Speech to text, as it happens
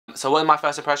So what was my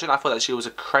first impression? I thought that she was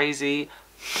a crazy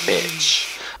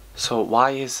bitch. So why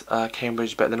is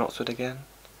Cambridge better than Oxford again?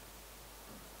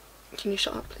 Can you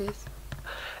shut up, please?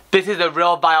 This is the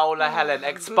real Viola Helen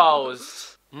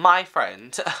exposed. My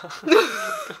friend.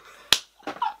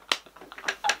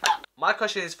 My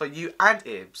question is for you and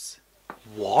Ibs.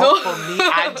 What? For me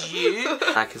and you?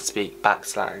 I can speak back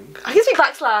slang. I can speak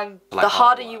back slang. Like the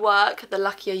harder you work, the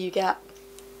luckier you get.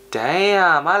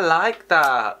 Damn, I like that.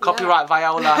 Yeah. Copyright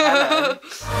Viola Helen.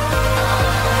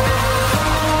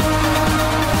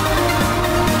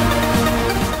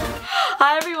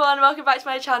 Hi everyone, welcome back to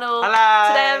my channel. Hello.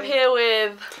 Today I'm here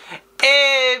with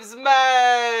IBZ MO.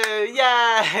 Yay!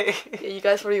 Yeah, you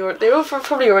guys probably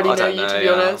already know you, to be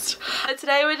honest.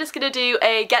 Today we're just gonna do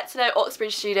a get to know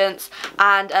Oxbridge students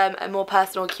and a more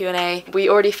personal Q&A. We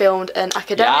already filmed an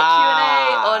academic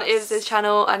Q&A on IBZ's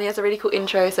channel, and he has a really cool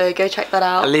intro, so go check that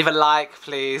out. Leave a like,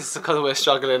 please, because we're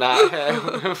struggling out here.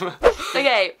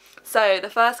 Okay, so the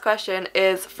first question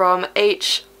is from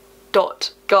H.Garvey.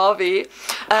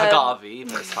 Garvey,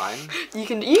 that's fine. You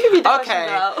can be the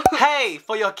okay. Hey,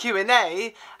 for your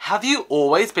Q&A, have you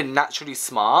always been naturally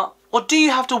smart, or do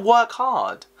you have to work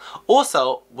hard?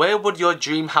 Also, where would your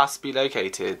dream house be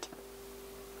located?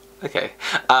 Okay.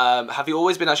 Have you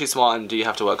always been naturally smart, and do you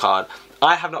have to work hard?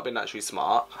 I have not been naturally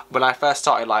smart. When I first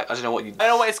started, like, I don't know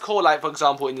what it's called, like, for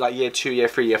example, in like year 2, year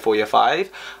 3, year 4, year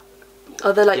 5.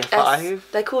 Oh, they're like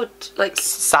they're called like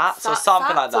SATs or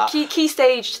something like that. Or key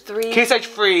stage 3. Key stage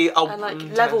 3. Oh, and like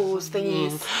levels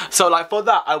thingies. So like for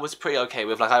that, I was pretty okay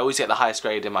with. Like I always get the highest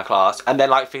grade in my class, and then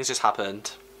like things just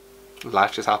happened.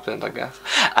 Life just happened, I guess.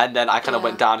 And then I kind of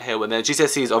went downhill. And then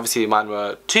GCSEs, obviously mine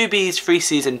were 2 Bs, 3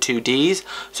 Cs, and 2 Ds.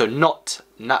 So not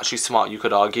naturally smart, you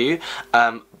could argue.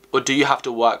 Or do you have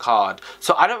to work hard?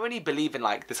 So I don't really believe in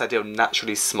like this idea of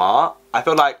naturally smart. I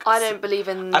feel like I don't believe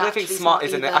in. I don't think smart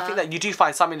is in it. I think that you do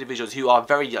find some individuals who are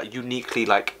very uniquely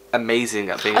like amazing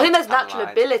at being. I think there's natural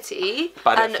ability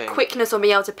and quickness on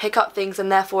being able to pick up things, and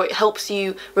therefore it helps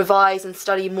you revise and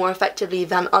study more effectively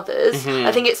than others.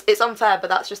 I think it's unfair, but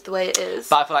that's just the way it is.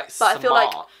 But I feel like I feel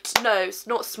like no, it's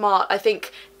not smart. I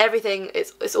think everything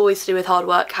it's always to do with hard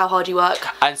work, how hard you work.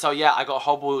 And so yeah, I got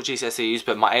horrible GCSEs,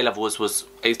 but my A levels was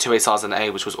 2 A stars and an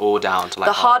A, which was all down to like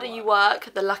the harder you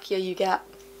work, the luckier you get.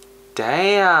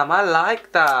 Damn, I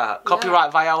like that.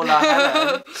 Copyright Viola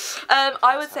Helen.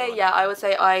 I would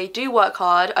say I do work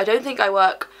hard. I don't think I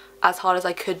work as hard as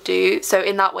I could do. So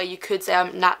in that way, you could say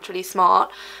I'm naturally smart.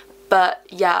 But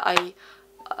yeah, I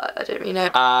don't really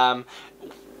know.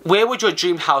 Where would your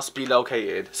dream house be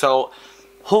located? So,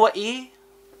 Hawaii.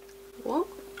 What?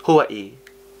 Hawaii.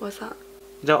 What's that?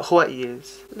 You know what Hawaii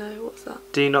is? No, what's that?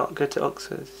 Do you not go to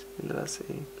Oxford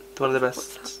University? One of the best.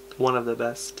 What's that? One of the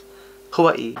best.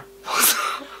 Hawaii.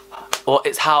 Well,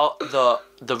 it's how the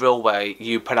real way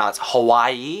you pronounce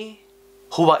Hawaii.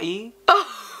 Hawaii.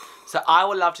 So I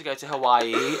would love to go to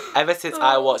Hawaii. Ever since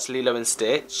I watched Lilo and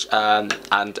Stitch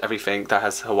and everything that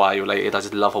has Hawaii related, I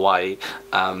just love Hawaii.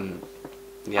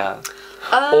 Yeah.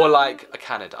 Or like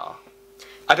Canada.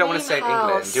 I don't want to say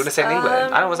England. Do you want to say in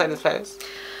England? I don't want to say in this place.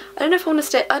 I don't know if I want to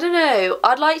stay. I don't know.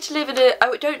 I'd like to live in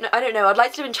I don't know. I'd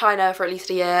like to live in China for at least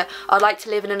a year. I'd like to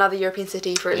live in another European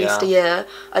city for at least a year.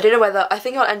 I don't know whether. I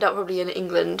think I'll end up probably in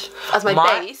England as my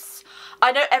base.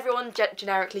 I know everyone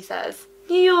generically says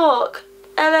New York,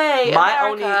 LA, my America.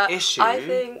 only issue. I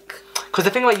think. Because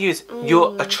the thing about you is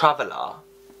you're a traveller.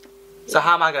 So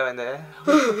how am I going there?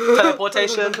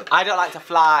 Teleportation? I don't like to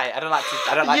fly. I don't like to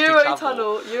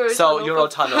travel. Eurotunnel. So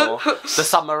Eurotunnel, the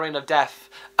submarine of death.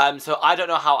 So I don't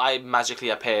know how I magically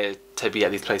appear to be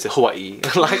at these places. Hawaii.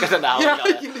 Like I don't know.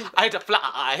 I had to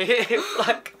fly.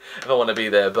 Like if I want to be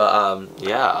there. But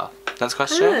yeah. Next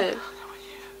question.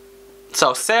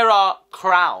 So Sarah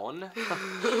Crown,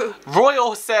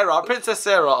 Royal Sarah, Princess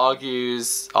Sarah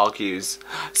argues,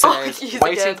 says,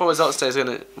 waiting for results today is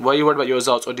gonna, were you worried about your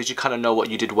results, or did you kind of know what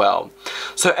you did well?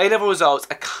 So A-level results,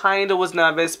 I kind of was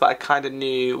nervous, but I kind of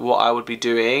knew what I would be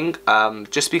doing,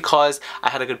 just because I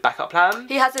had a good backup plan.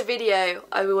 He has a video,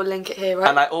 I will link it here, right?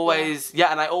 And I always,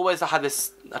 and I always had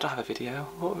this, I don't have a video,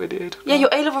 what video? Yeah, your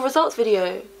A-level results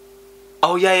video.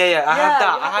 Oh yeah, I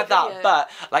had that, but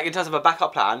like in terms of a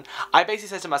backup plan, I basically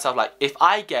said to myself like, if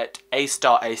I get A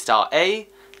star, take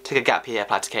a gap year,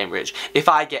 apply to Cambridge. If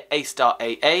I get A star,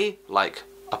 like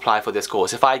apply for this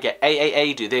course. If I get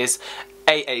A, do this,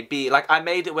 A, like I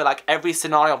made it where like every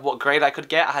scenario of what grade I could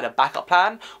get, I had a backup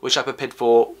plan, which I prepared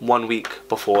for 1 week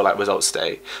before like results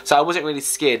day. So I wasn't really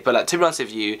scared, but like to be honest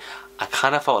with you, I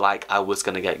kind of felt like I was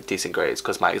gonna get decent grades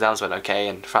because my exams went okay,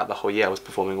 and throughout the whole year I was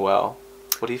performing well.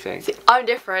 What do you think? See, I'm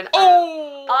different.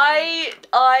 Oh!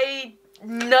 I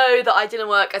know that I didn't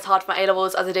work as hard for my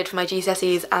A-levels as I did for my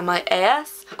GCSEs and my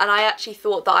AS, and I actually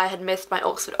thought that I had missed my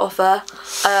Oxford offer,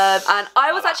 and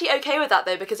I was actually okay with that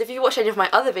though, because if you watch any of my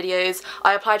other videos,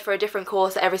 I applied for a different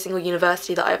course at every single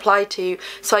university that I applied to,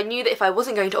 so I knew that if I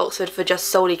wasn't going to Oxford for just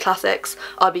solely classics,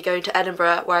 I'd be going to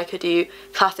Edinburgh, where I could do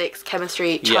classics,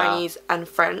 chemistry, Chinese and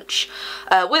French,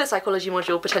 with a psychology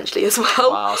module potentially as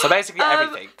well. Wow, so basically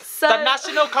everything. So, the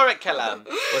national curriculum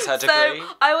was her degree. So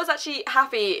I was actually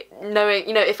happy knowing,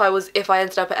 you know, if I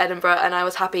ended up at Edinburgh, and I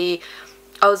was happy,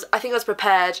 I think I was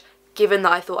prepared, given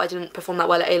that I thought I didn't perform that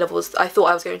well at A-levels. I thought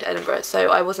I was going to Edinburgh, so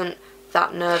I wasn't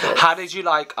that nervous. How did you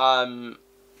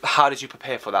how did you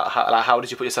prepare for that? How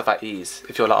did you put yourself at ease?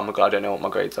 If you're like, oh my god, I don't know what my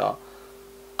grades are.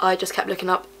 I just kept looking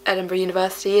up Edinburgh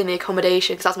University and the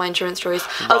accommodation, because that's my insurance choice.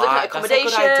 I was looking at accommodation,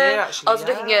 that's a good idea, actually, I was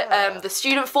looking at the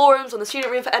student forums on the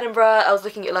student room for Edinburgh, I was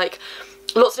looking at like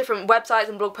lots of different websites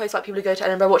and blog posts, like people who go to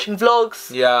Edinburgh, watching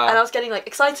vlogs, and I was getting like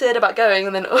excited about going,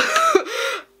 and then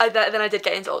then I did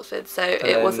get into Oxford, so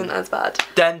it wasn't as bad.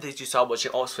 Then did you start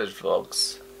watching Oxford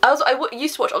vlogs? I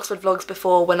used to watch Oxford vlogs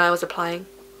before when I was applying.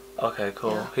 Okay,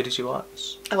 cool. Yeah. Who did you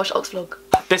watch? I watched Oxvlog.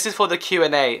 This is for the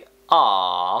Q&A.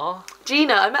 Aww.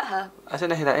 Gina, I met her. I don't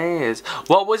know who that is.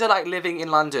 What was it like living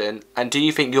in London, and do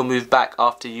you think you'll move back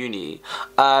after uni?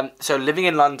 So living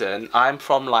in London, I'm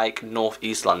from like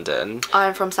northeast London.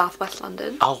 I'm from southwest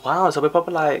London. Oh wow, so we're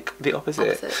probably like the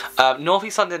opposite.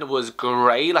 Northeast London was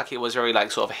great, like it was very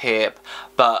like sort of hip,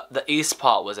 but the east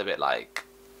part was a bit like,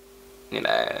 you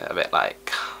know, a bit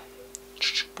like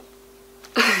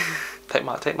take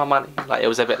my money. Like it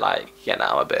was a bit like, you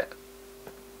know, a bit.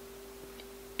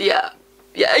 Yeah.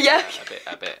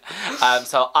 A bit.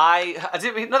 So I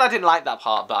didn't, not that I didn't like that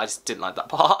part, but I just didn't like that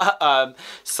part.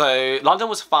 So London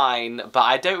was fine, but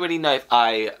I don't really know if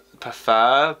I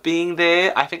prefer being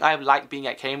there. I think I like being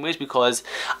at Cambridge because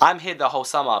I'm here the whole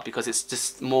summer, because it's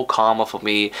just more calmer for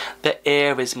me. The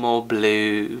air is more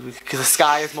blue, because the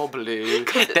sky is more blue.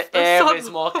 The air is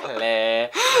more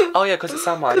clear. Oh yeah, because it's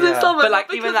summer. Yeah. But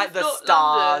like even like the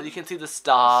stars, you can see the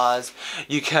stars.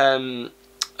 You can,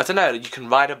 I don't know, you can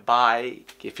ride a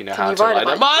bike if you know how to ride a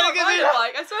bike.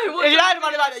 I swear, if you ride a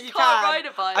bike, you can ride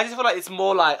a bike. I just feel like it's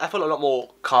more like, I feel a lot more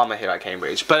calmer here at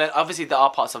Cambridge. But obviously there are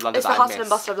parts of London it's that the I hustle and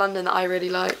bustle of London that I really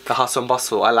like. The hustle and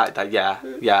bustle, I like that, yeah.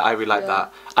 Yeah, I really like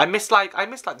that. I miss like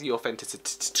the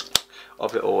authenticity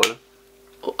of it all.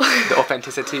 The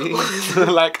authenticity.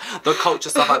 Like the culture,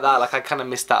 stuff like that. Like I kind of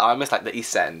miss that. I miss like the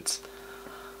East End.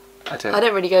 I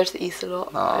don't really go to the East a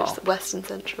lot. I just West and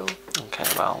Central. Okay,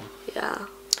 well. Yeah.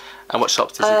 And what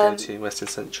shops did you go to in Western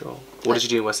Central? What did you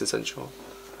do in Western Central?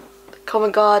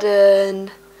 Covent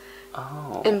Garden,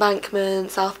 oh. Embankment,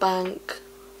 South Bank.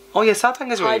 Oh yeah, South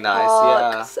Bank is really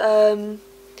nice, Parks,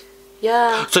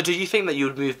 yeah. So do you think that you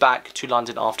would move back to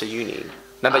London after uni?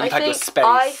 Now that you've had your space?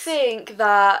 I think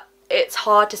that it's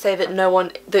hard to say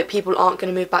that people aren't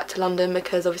going to move back to London,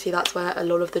 because obviously that's where a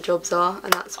lot of the jobs are,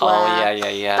 and that's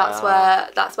where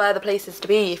that's where the place is to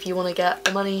be if you want to get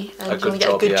the money and you want to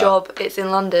get a good job. It's in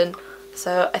London.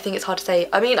 So I think it's hard to say.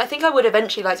 I mean, I think I would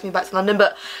eventually like to move back to London,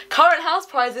 but current house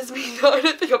prices mean that I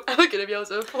don't think I'm ever going to be able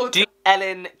to afford it.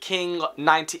 Ellen King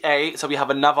 98, so we have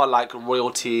another like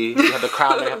royalty. We have the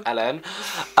crown, we have Ellen.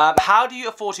 How do you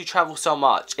afford to travel so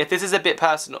much? If this is a bit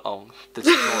personal,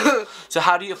 so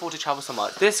how do you afford to travel so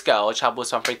much? This girl travels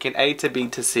from freaking A to B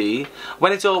to C.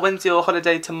 When's your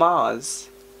holiday to Mars?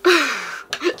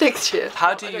 Next year.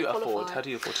 How do you afford to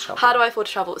travel? How do I afford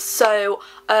to travel? So,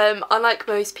 unlike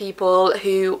most people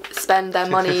who spend their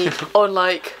money on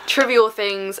like trivial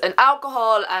things and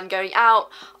alcohol and going out,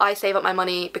 I save up my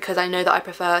money because I know that I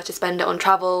prefer to spend it on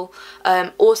travel.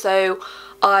 Also,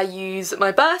 I use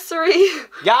my bursary.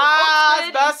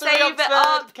 Yes, bursary,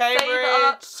 Oxford,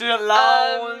 Cambridge, student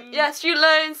loans. Yeah, student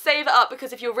loans, save it up,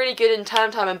 because if you're really good in term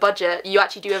time and budget, you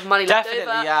actually do have money left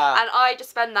over. Yeah. And I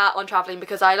just spend that on travelling,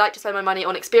 because I like to spend my money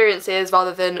on experiences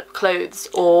rather than clothes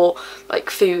or like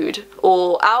food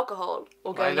or alcohol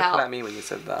or going out. Why are you looking at me when you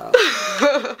said that?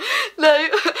 No.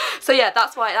 So yeah,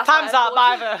 that's why. Time's up,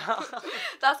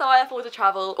 that's how I afford to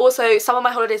travel. Also, some of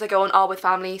my holidays I go on are with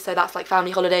family, so that's like family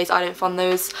holidays. I don't fund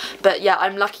those. But yeah,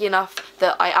 I'm lucky enough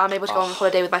that I am able to go on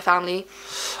holiday with my family.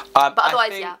 But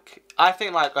otherwise, I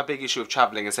think like a big issue of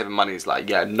travelling and saving money is like,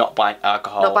 not buying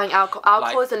alcohol. Not buying alcohol.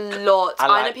 Alcohol is a lot.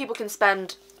 I know people can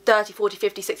spend 30, 40,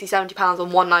 50, 60, 70 pounds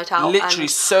on one night out. Literally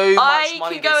so much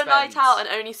money. I can go a night out and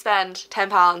only spend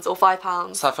 £10 or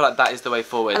 £5. So I feel like that is the way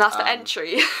forward. And that's the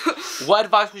entry. What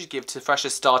advice would you give to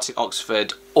freshers starting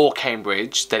Oxford or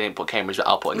Cambridge? They didn't put Cambridge, but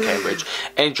I'll put in Cambridge.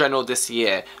 In general this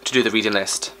year, to do the reading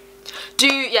list. Do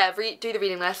the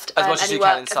reading list. As much as you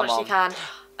can in summer. As much as you can.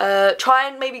 Try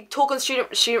and maybe talk on student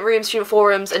rooms, student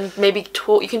forums, and maybe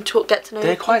talk. You can get to know.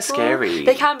 They're quite people. scary.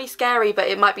 They can be scary, but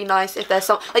it might be nice if there's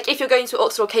some, like, if you're going to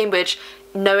Oxford or Cambridge,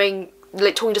 knowing,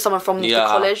 like, talking to someone from the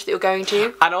college that you're going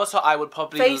to. And also, I would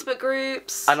probably Facebook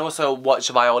groups. And also watch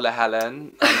Viola,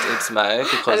 Helen, and IBZ MO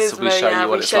because we show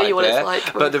you what it's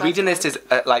like. But the reading list is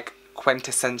like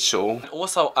quintessential.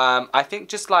 Also, I think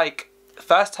just like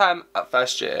first time at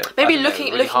first year. Maybe looking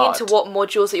into what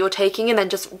modules that you're taking, and then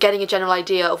just getting a general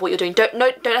idea of what you're doing. Don't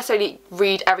necessarily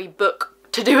read every book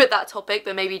to do with that topic,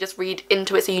 but maybe just read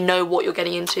into it so you know what you're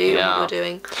getting into and what you're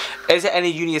doing. Is there any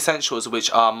uni essentials which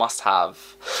are must-have?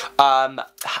 Hand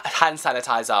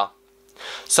sanitizer.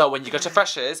 So when you go to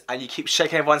freshers and you keep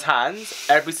shaking everyone's hands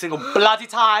every single bloody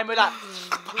time, we're like,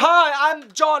 hi,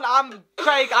 I'm John, I'm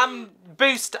Craig, I'm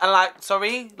Boost, and like,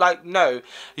 sorry, like, no.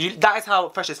 That is how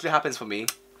freshers flu happens for me.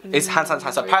 It's hand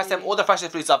sanitizer. So paracetamol, all the freshers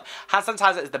flu stuff. Hand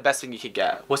sanitizer is the best thing you could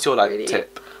get. What's your like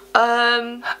tip?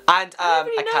 And a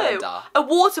calendar. A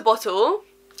water bottle.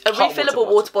 A refillable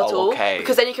water bottle. Oh, okay.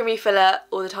 Because then you can refill it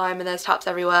all the time and there's taps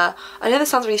everywhere. I know this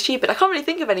sounds really stupid. I can't really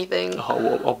think of anything.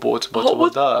 A water bottle.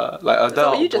 Like, is that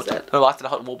what you just said? No, I said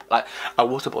a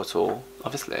water bottle,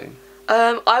 obviously.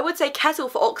 I would say kettle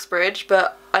for Oxbridge,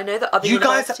 but I know that other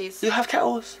universities... You have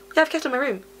kettles? Yeah, I have a kettle in my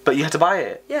room. But you had to buy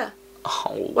it? Yeah.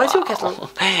 Oh, wow. Where's your kettle?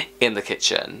 In the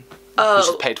kitchen. Oh. Which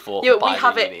is paid for we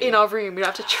have it in our room. We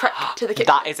don't have to trek to the kitchen.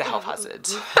 That is a health hazard.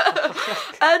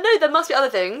 No, there must be other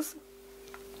things.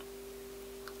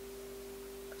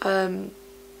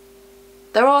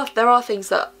 There are things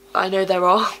that I know there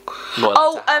are.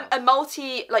 A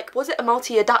multi, like, was it a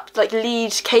multi-adapt, like,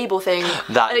 lead cable thing?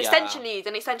 An extension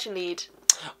lead.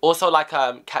 Also, like,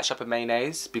 ketchup and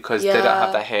mayonnaise, because they don't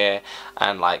have that here,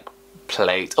 and, like,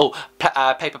 plates.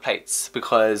 Paper plates,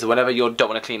 because whenever you don't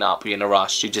want to clean up, you're in a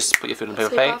rush, you just put your food on a paper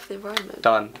plate. Bad for the environment.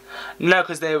 Done. No,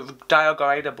 because they're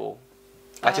biodegradable.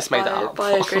 I just made that up.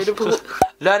 Biodegradable.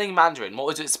 Learning Mandarin. What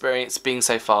was your experience being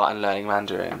so far and learning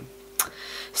Mandarin?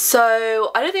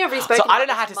 So, I don't think I've really spoken I don't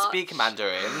know how to speak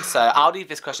Mandarin, so I'll leave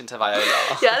this question to Viola.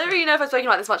 Yeah, I don't really know if I've spoken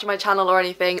about this much on my channel or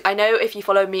anything. I know if you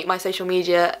follow my social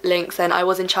media links, then I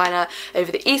was in China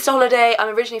over the Easter holiday.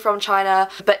 I'm originally from China,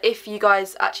 but if you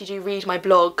guys actually do read my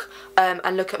blog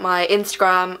and look at my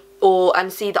Instagram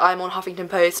and see that I'm on Huffington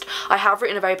Post, I have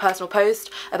written a very personal post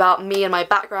about me and my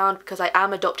background because I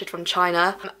am adopted from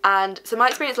China. And so my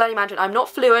experience learning Mandarin, I'm not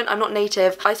fluent, I'm not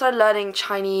native. I started learning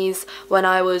Chinese when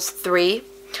I was 3.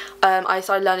 I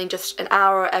started learning just an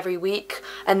hour every week,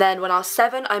 and then when I was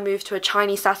 7 I moved to a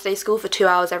Chinese Saturday school for 2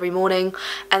 hours every morning,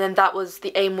 and then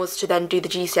the aim was to then do the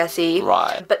GCSE.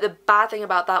 Right. But the bad thing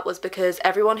about that was because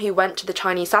everyone who went to the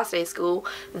Chinese Saturday school,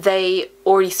 they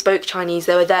already spoke Chinese,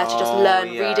 they were there to just learn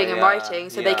reading and writing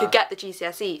so they could get the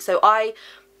GCSE. So I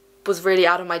was really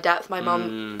out of my depth. My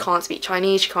mum can't speak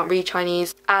Chinese, she can't read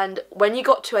Chinese, and when you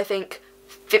got to, I think,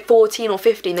 14 or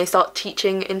 15, they start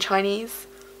teaching in Chinese.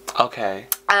 Okay.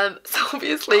 So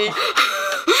obviously, I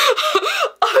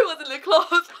was in the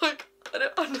class like, I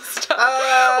don't understand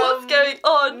what's going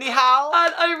on. Ni hao.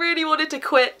 And I really wanted to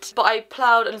quit, but I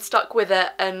ploughed and stuck with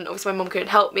it, and obviously my mum couldn't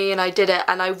help me, and I did it,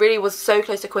 and I really was so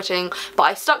close to quitting, but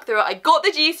I stuck through it. I got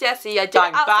the GCSE, I did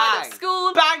it outside of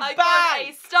school, I got an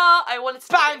A star, I wanted to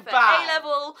do it for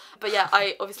A-level, but yeah,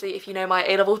 I obviously, if you know my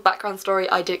A-level background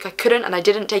story, I couldn't, and I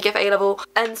didn't take it for A-level,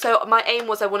 and so my aim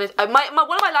was one of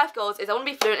my life goals is I want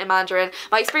to be fluent in Mandarin.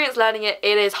 My experience learning it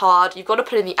is hard. You've got to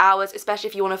put in the hours, especially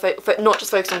if you want to not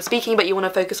just focus on speaking, but you want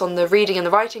to focus on the reading and the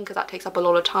writing, because that takes up a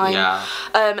lot of time. Yeah.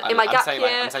 In my gap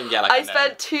year, I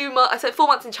spent 2 months. I spent 4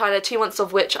 months in China, 2 months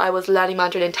of which I was learning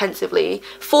Mandarin intensively,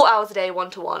 4 hours a day,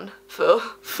 1-to-1 for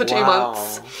 2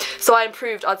 months. So I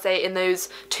improved, I'd say, in those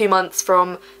 2 months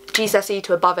from GCSE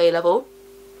to above A level.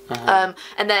 And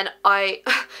then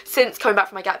since coming back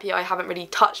from my gap year, I haven't really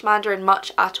touched Mandarin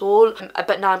much at all,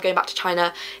 but now I'm going back to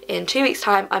China in 2 weeks'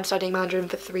 time. I'm studying Mandarin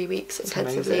for 3 weeks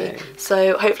intensively. Amazing.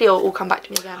 So hopefully it'll all come back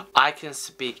to me again. I can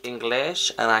speak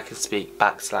English and I can speak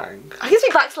back slang. I can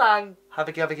speak back slang.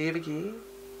 Haviki.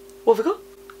 What have we got?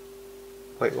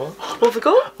 Wait, what? What have we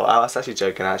got? Oh, I was actually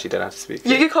joking, I actually don't have to speak.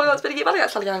 You can call out speaking back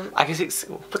slang. I can speak.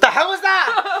 What the hell was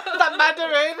that? Was that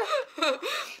Mandarin?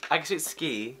 I can speak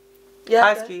ski. Yeah.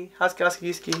 Hi, ski. How's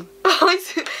you ski?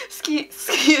 Ski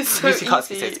is so easy. You can't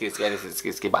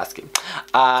ski, but ski.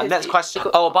 Next question.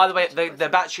 Oh, by the way, the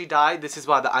battery died. This is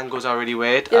why the angles are really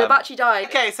weird. Yeah, the battery died.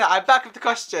 Okay, so I'm back with the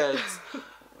questions.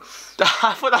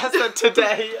 I thought I said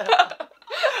today.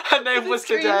 Her name was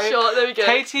today. There we go.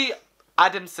 Katie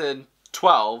Adamson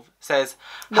 12 says,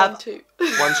 1, 2.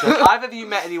 Have either of you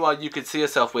met anyone you could see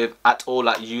yourself with at all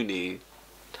at uni?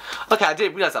 Okay, I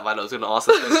didn't realise that Viola was going to ask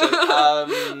this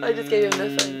question. I just gave him the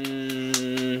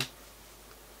phone.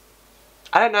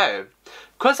 I don't know.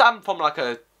 Because I'm from like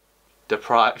a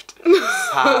deprived,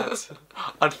 sad,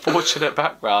 unfortunate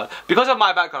background. Because of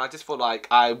my background, I just feel like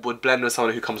I would blend with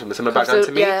someone who comes from a similar background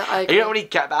to me. Yeah, I agree. You don't really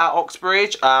get that at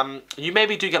Oxbridge. You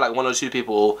maybe do get like 1 or 2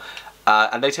 people,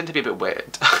 and they tend to be a bit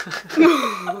weird. Like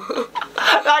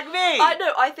me!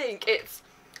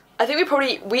 I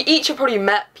think we each have probably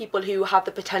met people who have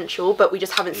the potential, but we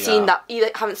just haven't seen that, either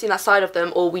haven't seen that side of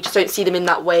them, or we just don't see them in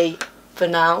that way for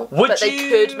now. They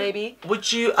could, maybe.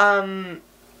 Would you,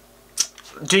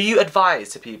 do you advise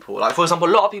to people, like for example,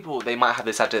 a lot of people, they might have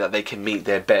this idea that they can meet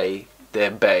their bae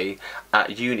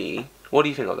at uni. What do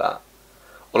you think of that?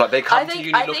 Or like they come to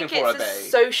uni looking for a bae? I think it's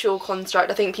a social construct.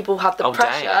 I think people have the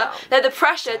pressure. They're the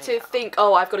pressure to think,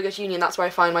 oh, I've got to go to uni and that's where I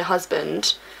find my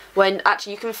husband. When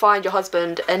actually you can find your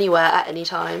husband anywhere at any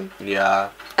time. Yeah.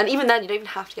 And even then, you don't even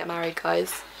have to get married,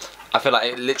 guys. I feel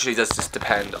like it literally does just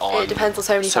depend on... It depends on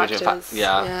so many factors.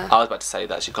 Yeah. I was about to say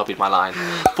that. She copied my line.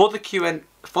 For the Q&A,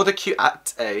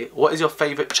 what is your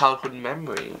favourite childhood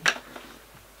memory?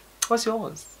 What's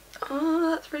yours?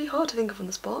 Oh, that's really hard to think of on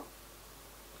the spot.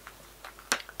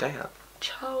 Damn.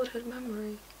 Childhood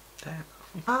memory. Damn.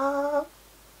 I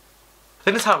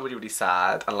think this sounds really, really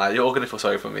sad, and like you're all gonna feel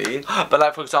sorry for me. But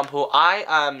like for example,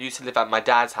 I used to live at my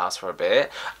dad's house for a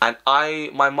bit, and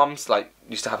my mum's like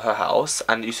used to have her house,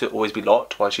 and it used to always be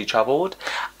locked while she travelled.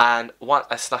 And once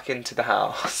I snuck into the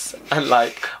house, and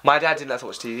like my dad didn't let us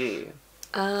watch TV,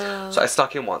 so I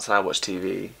snuck in once and I watched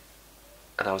TV,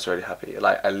 and I was really happy.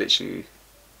 Like I literally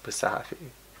was so happy.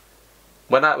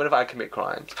 Whenever I commit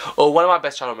crimes. Or one of my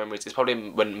best childhood memories is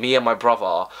probably when me and my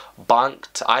brother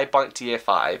bunked. I bunked year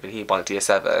 5 and he bunked year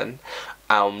 7.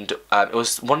 And it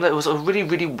was a really,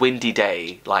 really windy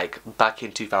day, like back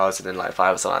in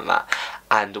 2005 or something like that.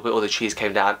 And all the trees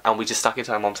came down and we just stuck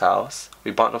into my mum's house.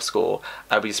 We bunked off school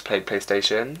and we just played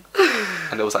PlayStation.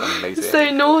 And it was like amazing. So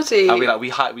naughty. And we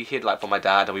hid like from my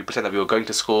dad and we pretended that we were going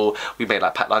to school. We made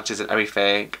like packed lunches and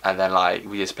everything. And then like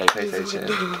we just played PlayStation.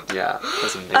 Yeah, it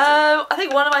was amazing. I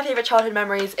think one of my favourite childhood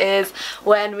memories is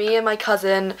when me and my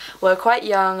cousin were quite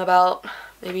young, about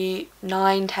maybe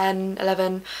 9, 10,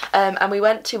 11, and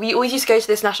we always used to go to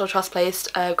this National Trust place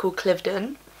called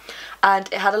Cliveden, and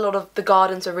it had a lot of, the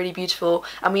gardens were really beautiful,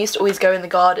 and we used to always go in the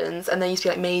gardens, and there used to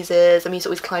be like mazes, and we used to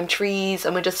always climb trees,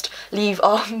 and we'd just leave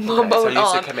our mum and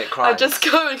aunt and just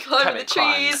go and climb the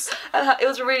trees, and it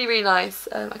was really, really nice.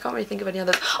 I can't really think of any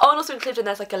others. Oh, and also in Cliveden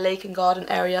there's like a lake and garden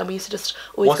area, and we used to just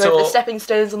always go over the stepping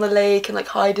stones on the lake and like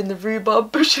hide in the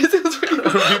rhubarb bushes. It was really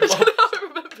nice. I don't know how I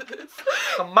remember this.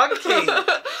 A monkey!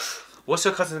 What's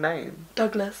your cousin's name?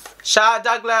 Douglas. Shout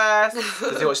out Douglas!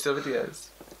 Does he watch the videos?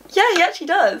 Yeah, he actually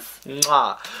does.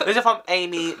 Mwah. These are from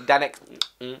Amy Danek.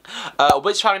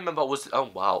 Which family member was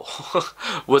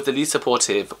was the least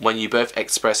supportive when you both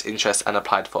expressed interest and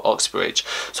applied for Oxbridge?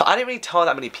 So I didn't really tell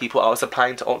that many people I was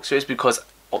applying to Oxbridge because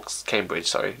Cambridge,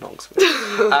 sorry, not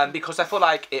Oxford. Because I feel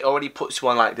like it already puts you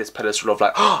on like this pedestal of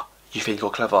like, oh, you think you're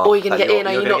clever, or you're gonna get in,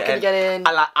 or you're not gonna get in.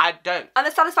 And like I don't. And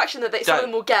the satisfaction that some of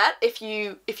them will get if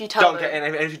you tell them. Don't get in,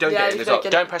 and if you don't get in as well,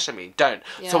 don't pressure me, don't.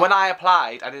 Yeah. So when I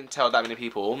applied, I didn't tell that many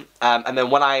people. And then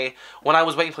when I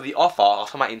was waiting for the offer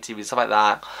after my interview, stuff like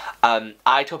that,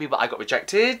 I told people I got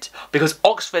rejected because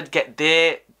Oxford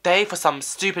they for some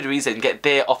stupid reason get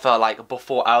their offer like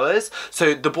before ours.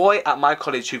 So the boy at my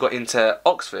college who got into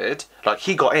Oxford, like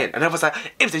he got in, and everyone was like,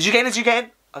 did you get in? Did you get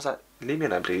in? I was like, leave me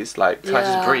alone please, like can I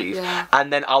just breathe? Yeah.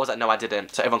 And then I was like, no I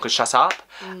didn't, so everyone could shut up.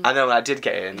 And then when I did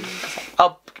get in,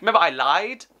 remember I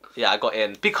lied? Yeah, I got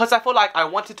in because I felt like I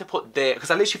wanted to put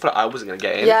because I literally felt like I wasn't going to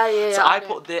get in. So I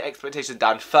put their expectations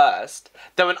down first,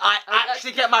 then when I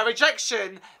actually get my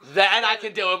rejection, then I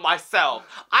can deal with myself.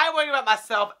 I worry about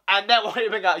myself and then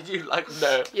worrying about you, like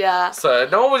no. Yeah. So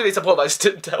no one was really supportive, I just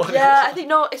didn't tell anyone. Yeah, I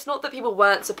think it's not that people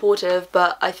weren't supportive,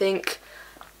 but I think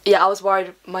I was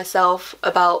worried myself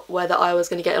about whether I was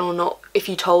going to get in or not if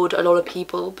you told a lot of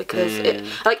people, because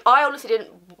I honestly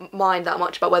didn't mind that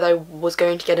much about whether I was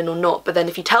going to get in or not, but then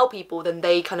if you tell people, then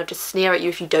they kind of just sneer at you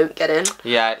if you don't get in.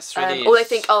 Yeah, it's really... or they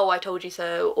think, oh, I told you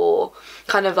so, or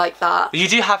kind of like that. But you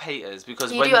do have haters,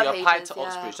 because when you apply to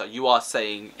Oxbridge, like, you are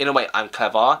saying, in a way, I'm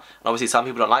clever, and obviously some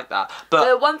people don't like that. But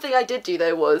the one thing I did do,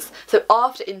 though, was, so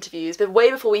after interviews, but way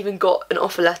before we even got an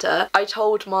offer letter, I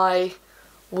told my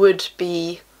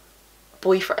would-be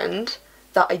boyfriend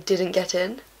that I didn't get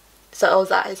in. So I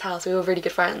was at his house, we were really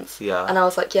good friends. Yeah. And I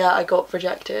was like, yeah, I got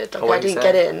rejected. Like, I didn't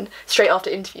get in straight after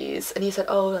interviews. And he said,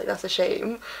 oh, like, that's a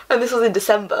shame. And this was in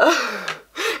December.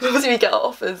 Obviously we get our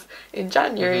offers in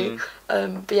January.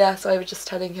 But yeah, so I was just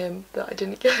telling him that I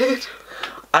didn't get in.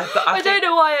 I don't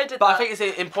know why I did that. But I think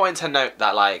it's important to note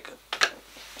that, like,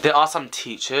 There are some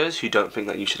teachers who don't think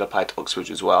that you should apply to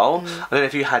Oxbridge as well. I don't know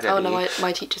if you had any. Oh no,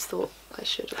 my teachers thought I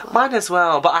should apply. Mine as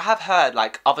well, but I have heard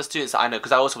like other students that I know,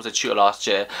 because I also was a tutor last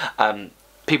year,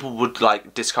 people would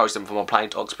like discourage them from applying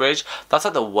to Oxbridge. That's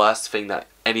like the worst thing that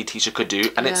any teacher could do,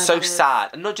 and it's so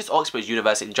sad. And not just Oxbridge,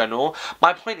 university in general.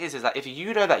 My point is that if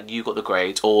you know that you got the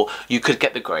grades, or you could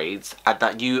get the grades, and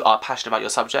that you are passionate about your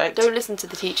subject, don't listen to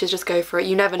the teachers, just go for it.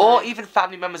 You never know. Or even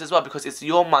family members as well, because it's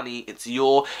your money, it's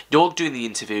you're doing the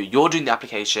interview, you're doing the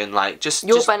application, like just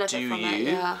do you.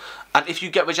 Yeah. And if you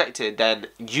get rejected, then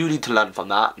you need to learn from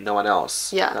that, no one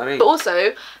else. Yeah. You know what I mean? But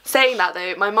also, saying that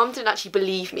though, my mum didn't actually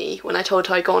believe me when I told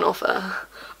her I got an offer.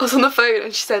 I was on the phone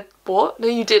and she said, "What? No,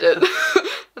 you didn't."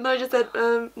 And I just said,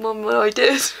 "Mum, well, I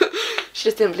did." She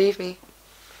just didn't believe me.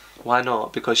 Why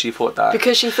not? Because she thought that.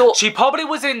 Because she thought. She probably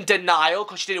was in denial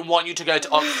because she didn't want you to go to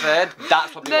Oxford.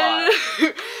 That's probably why.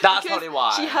 That's probably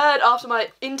why. She heard after my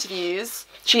interviews,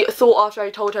 she thought after I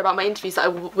told her about my interviews that I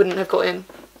wouldn't have got in.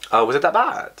 Oh, was it that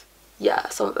bad? Yeah,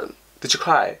 some of them. Did you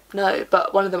cry? No,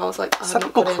 but one of them I was like, some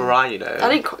people cry, you know. I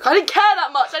didn't care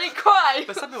that much. I didn't cry.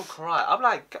 But some people cry. I'm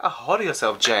like, get a hold of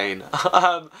yourself, Jane.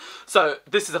 So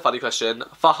this is a funny question.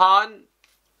 Farhan,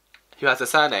 who has a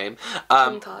surname,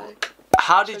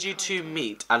 how did you two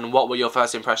meet, and what were your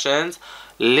first impressions?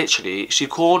 Literally, she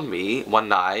called me one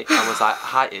night and was like,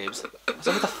 "Hi, Ibs." I was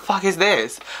like, "What the fuck is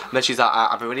this?" And then she's like,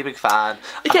 "I'm a really big fan.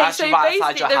 Okay, so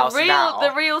basically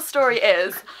the real story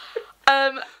is,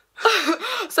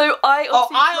 so I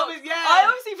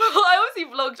obviously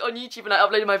vlogged on YouTube and I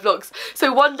uploaded my vlogs.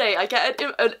 So one day I get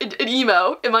an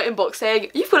email in my inbox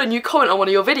saying, "You've got a new comment on one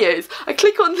of your videos." I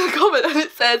click on the comment and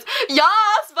it says,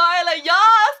 "Yes, Viola,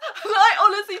 yes!" And I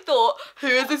honestly thought, who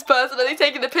is this person? Are they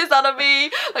taking the piss out of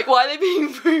me? Like, why are they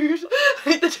being rude?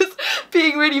 Like, they're just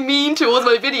being really mean towards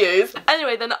my videos.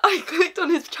 Anyway, then I clicked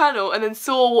on his channel and then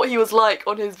saw what he was like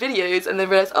on his videos and then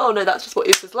realised, oh no, that's just what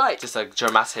Ibs is like. Just like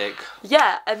dramatic.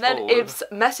 Yeah, and then Ibs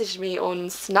messaged me on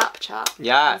Snapchat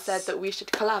and said that we should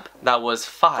collab. That was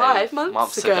five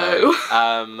months ago.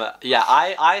 Yeah,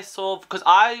 I saw, because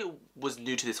I was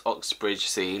new to this Oxbridge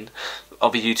scene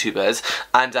of the YouTubers,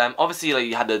 and obviously like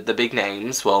you had the big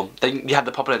names, well then you had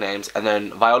the popular names, and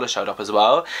then Viola showed up as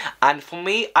well. And for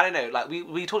me, I don't know, like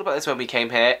we talked about this when we came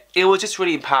here, it was just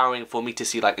really empowering for me to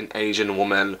see like an Asian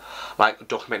woman like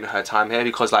documenting her time here,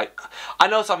 because like I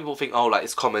know some people think, oh, like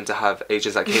it's common to have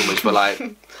Asians at Cambridge, but like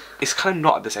it's kind of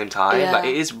not at the same time. Like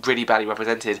it is really badly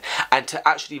represented, and to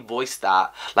actually voice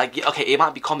that, like, okay, it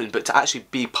might be common, but to actually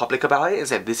be public about it and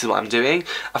say, this is what I'm doing,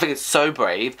 I think it's so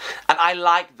brave, and I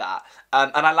like that.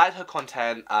 And I liked her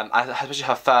content, especially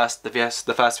her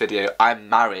the first video, I'm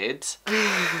married,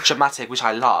 dramatic, which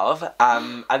I love,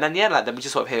 and then yeah, like then we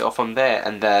just sort of hit it off from there,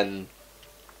 and then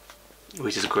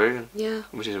we just grew. Yeah.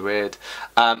 Which is weird.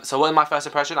 So what was my first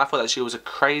impression? I thought that she was a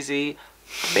crazy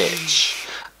bitch.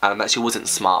 That she wasn't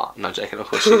smart. No, I'm joking, of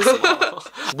course she was smart.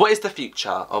 What is the future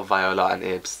of Viola and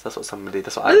Ibs? That's what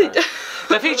I know.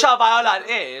 The future of Viola and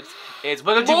Ibs is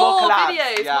we're going to do more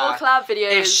collabs. More collab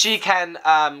videos. If she can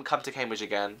come to Cambridge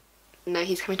again. No,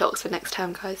 he's coming to Oxford next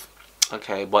term, guys.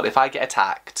 Okay, well, if I get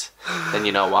attacked, then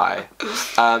you know why.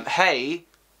 Hey,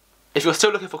 if you're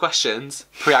still looking for questions,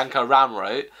 Priyanka Ram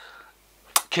wrote,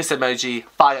 kiss emoji,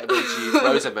 fire emoji,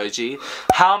 rose emoji.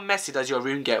 How messy does your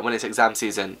room get when it's exam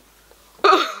season?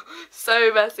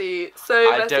 So messy, so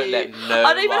messy. I don't let no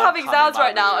I don't even have exams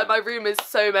right now and my room is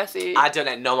so messy. I don't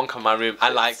let no one come in my room.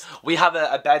 And like, we have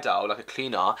a bedder, like a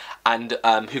cleaner, and who comes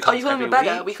every week. Oh, you call them a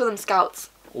bedder? We call them scouts.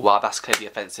 Well, that's clearly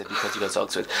offensive because you go to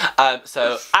Oxford.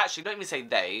 So, actually, don't even say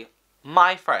they.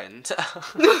 My friend...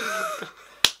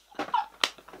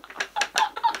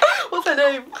 What's her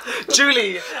name?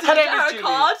 Julie. Her name is Julie.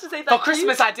 Card to say thank For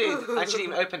Christmas I did, and she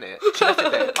didn't even open it. She left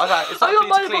it there. I was like, it's not for you to clean. I got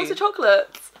mine a box of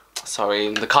chocolates.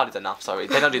 Sorry, the card is enough, sorry.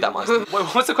 They don't do that much. Wait,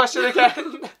 what's the question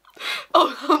again? Oh,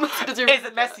 how messy does your room Is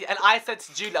it messy? And I said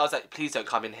to Julie, I was like, please don't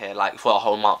come in here like for a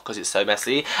whole month because it's so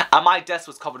messy. And my desk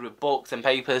was covered with books and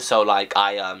papers, so like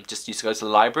I just used to go to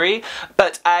the library.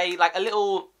 But a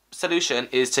little solution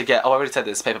is to get, oh, I already said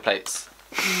this, paper plates.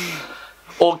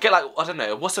 Or get like, I don't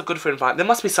know, what's a good for environment? There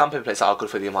must be some paper plates that are good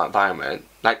for the environment.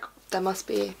 Like, there must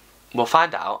be. We'll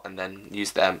find out and then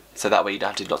use them, so that way you don't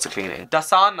have to do lots of cleaning.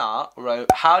 Dasana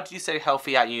wrote, how do you stay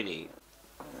healthy at uni?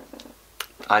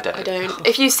 I don't.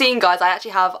 If you've seen, guys,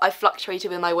 I've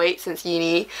fluctuated with my weight since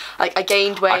uni. Like, I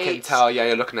gained weight. I can tell, yeah,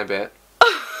 you're looking a bit.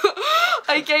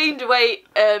 I gained weight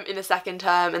in the second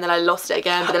term, and then I lost it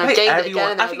again, but then I gained it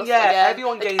again, and then I lost it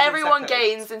again. Everyone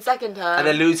gains in second term. And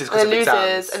then loses because of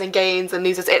exams. And then gains and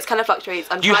loses. It's kind of fluctuates.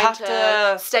 I'm trying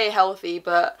to stay healthy,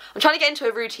 but I'm trying to get into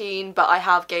a routine, but I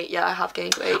have gained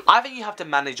weight. I think you have to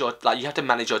manage your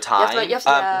time.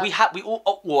 We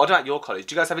all, well, I don't know at your college.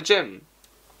 Do you guys have a gym?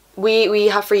 We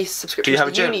have free subscriptions. Do you have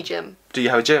a to gym? Uni gym. Do you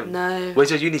have a gym? No. Where's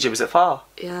your uni gym? Is it far?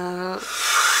 Yeah.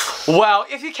 Well,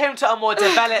 if you came to a more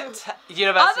developed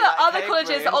university, other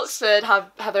colleges at Oxford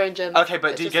have their own gyms. Okay,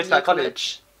 but do you go to that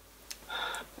college?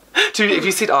 Dude, if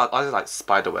you see, I was like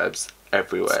spider webs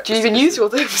everywhere. Do you even use your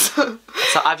gyms?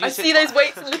 So I see those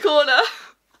weights in the corner.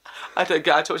 I don't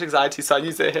get. I talk anxiety, so I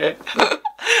use it here.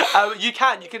 You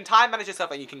can time manage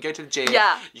yourself, and you can go to the gym.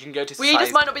 Yeah. You can go to. We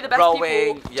just might not be the best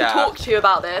people to talk to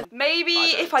about this. Maybe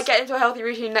if I get into a healthy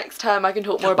routine next term, I can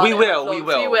talk more about it.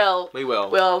 We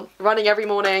will. Running every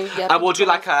morning. Yeah. And we'll do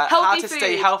like a how to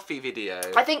stay healthy video.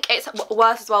 I think it's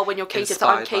worse as well when you're catered. So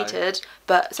I'm catered,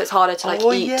 but so it's harder to like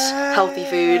eat healthy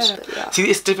food. Yeah. See,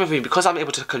 it's different for me because I'm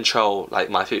able to control like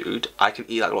my food. I can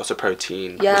eat like lots of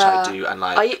protein, which I do, and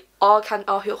like. Our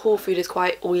whole food is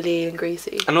quite oily and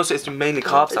greasy. And also it's mainly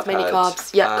carbs. It's mainly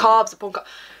carbs. Yeah, carbs upon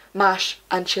mash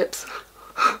and chips.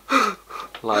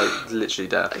 Like literally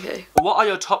death. Okay. What are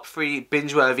your top 3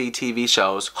 binge-worthy TV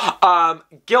shows?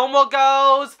 Gilmore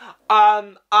Girls,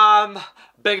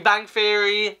 Big Bang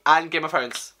Theory, and Game of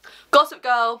Thrones. Gossip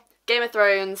Girl, Game of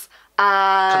Thrones,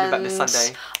 and coming back this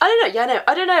Sunday. I don't know. Yeah, no,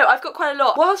 I don't know. I've got quite a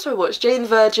lot. What else do I watch? Jane the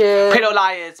Virgin. Pretty Little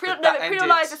Liars. Pretty Little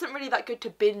Liars isn't really that good to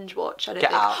binge watch. I don't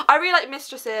think. I really like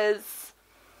Mistresses.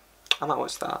 I might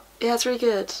watch that. Yeah, it's really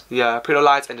good. Yeah, Pretty Little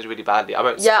Lies ended really badly. I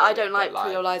don't like Pretty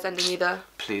Little Lies ending either.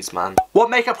 Please, man. What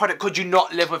makeup product could you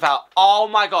not live without? Oh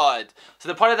my god. So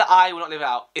the product that I will not live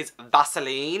without is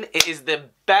Vaseline. It is the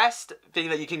best thing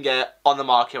that you can get on the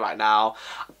market right now.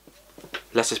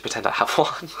 Let's just pretend I have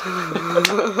one.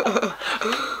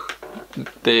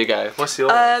 There you go. What's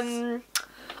yours? I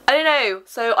don't know.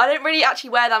 So I don't really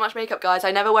actually wear that much makeup, guys.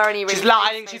 I never wear any. Really She's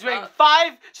lying. She's doing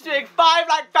 5. She's doing 5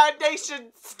 like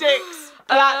foundation sticks.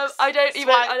 I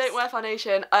don't wear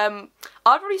foundation. I'd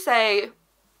probably say.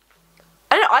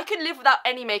 I don't know. I could live without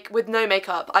with no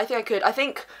makeup. I think I could. I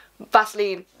think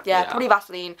Vaseline. Yeah, probably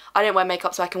Vaseline. I don't wear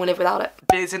makeup, so I can live without it.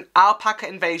 There's an alpaca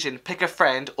invasion. Pick a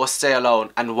friend or stay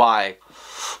alone, and why?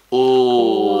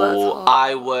 Oh,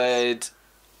 I would.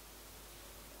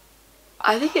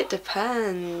 I think it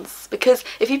depends, because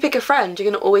if you pick a friend,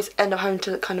 you're gonna always end up having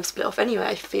to kind of split off anyway.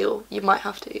 I feel you might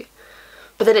have to,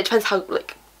 but then it depends how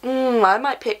like. I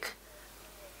might pick.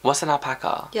 What's an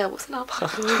alpaca? Yeah, what's an alpaca?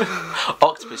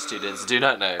 Oxbridge students do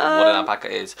not know what an alpaca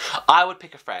is. I would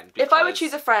pick a friend. If I would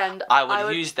choose a friend, I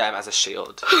would use them as a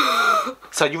shield.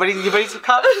 So you ready to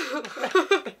come?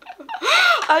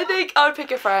 I think I would pick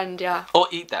a friend, yeah. Or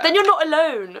eat them. Then you're not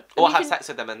alone. Or have sex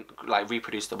with them and like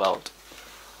reproduce the world.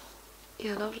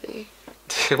 Yeah, lovely.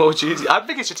 What would you do? I'm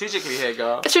thinking strategically here,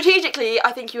 girl. Strategically,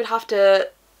 I think you would have to.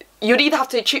 You'd either have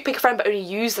to pick a friend but only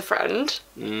use the friend,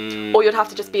 or you'd have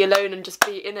to just be alone and just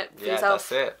be in it for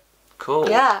yourself. Yeah, that's it. Cool.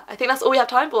 Yeah, I think that's all we have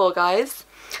time for, guys.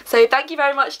 So thank you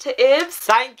very much to Ibs.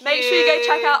 Thank you. Make sure you go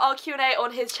check out our Q&A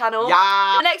on his channel.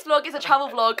 Yeah. The next vlog is a travel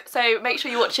vlog, so make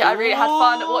sure you watch it. I really had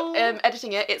fun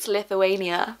editing it. It's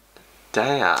Lithuania.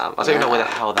 Damn. I don't even know where the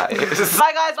hell that is.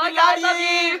 Bye guys. Bye guys. Love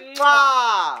you.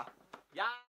 Mwah. Yeah.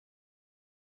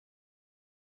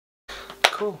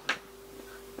 Cool.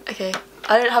 Okay.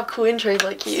 I don't have cool intros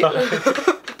like you.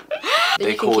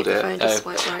 They called it.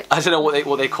 I don't know what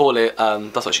they call it.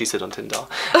 That's what she said on Tinder.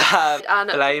 And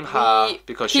blame her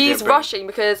because he's rushing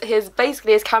because his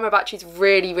camera battery's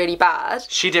really bad.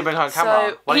 She didn't bring her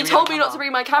camera. So he told me not to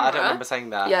bring my camera. I don't remember saying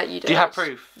that. Yeah, you do. Do you have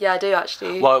proof? Yeah, I do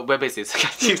actually. Well, we're busy, so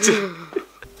you do.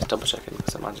 Double checking.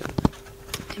 Because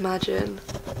imagine.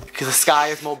 Because the sky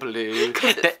is more blue.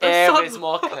 The air is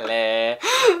more clear.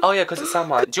 Oh yeah, because it's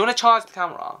sunlight. Do you want to charge the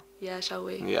camera? Yeah, shall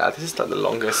we? Yeah, this is like the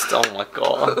longest. Oh my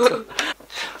god.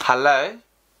 Hello?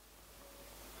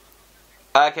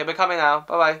 Okay, we're coming now.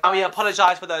 Bye bye. And we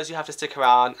apologise for those who have to stick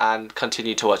around and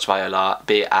continue to watch Viola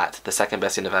be at the second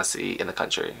best university in the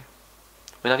country.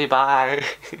 We love you, bye.